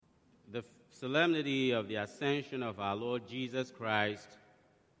The solemnity of the ascension of our Lord Jesus Christ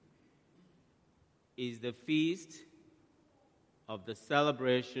is the feast of the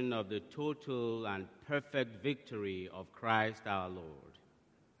celebration of the total and perfect victory of Christ our Lord.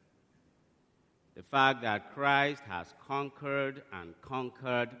 The fact that Christ has conquered and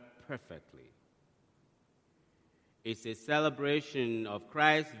conquered perfectly. It's a celebration of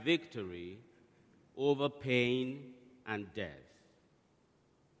Christ's victory over pain and death.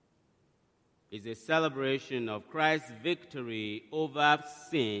 It's a celebration of Christ's victory over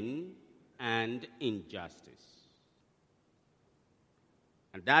sin and injustice.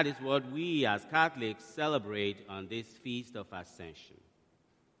 And that is what we as Catholics celebrate on this Feast of Ascension.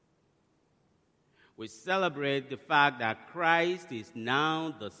 We celebrate the fact that Christ is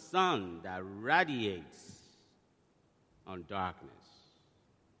now the sun that radiates on darkness.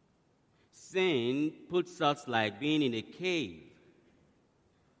 Sin puts us like being in a cave.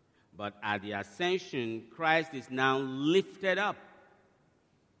 But at the ascension, Christ is now lifted up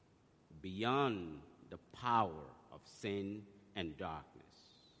beyond the power of sin and darkness.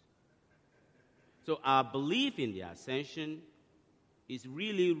 So our belief in the ascension is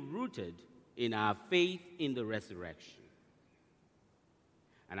really rooted in our faith in the resurrection.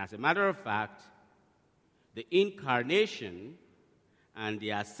 And as a matter of fact, the incarnation and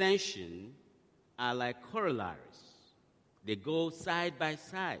the ascension are like corollaries. They go side by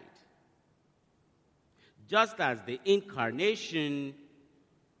side. Just as the incarnation,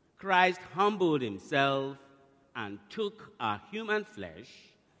 Christ humbled himself and took our human flesh,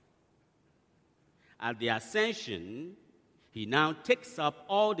 at the ascension, he now takes up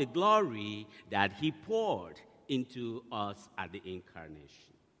all the glory that he poured into us at the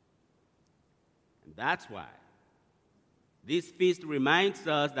incarnation. And that's why this feast reminds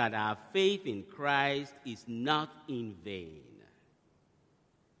us that our faith in Christ is not in vain.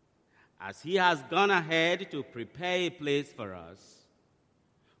 As he has gone ahead to prepare a place for us,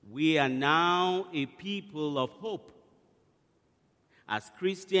 we are now a people of hope. As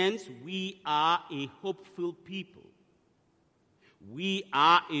Christians, we are a hopeful people. We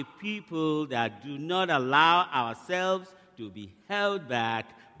are a people that do not allow ourselves to be held back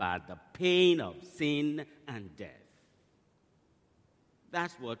by the pain of sin and death.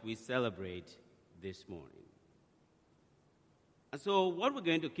 That's what we celebrate this morning. And so what we're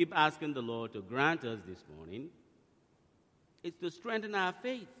going to keep asking the Lord to grant us this morning is to strengthen our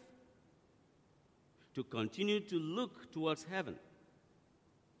faith, to continue to look towards heaven,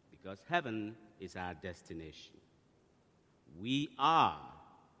 because heaven is our destination. We are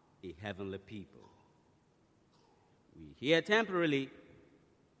a heavenly people. We're here temporarily,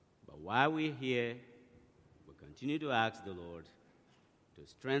 but while we're here, we'll continue to ask the Lord to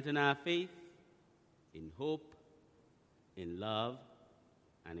strengthen our faith in hope, in love,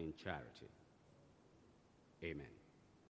 and in charity. Amen.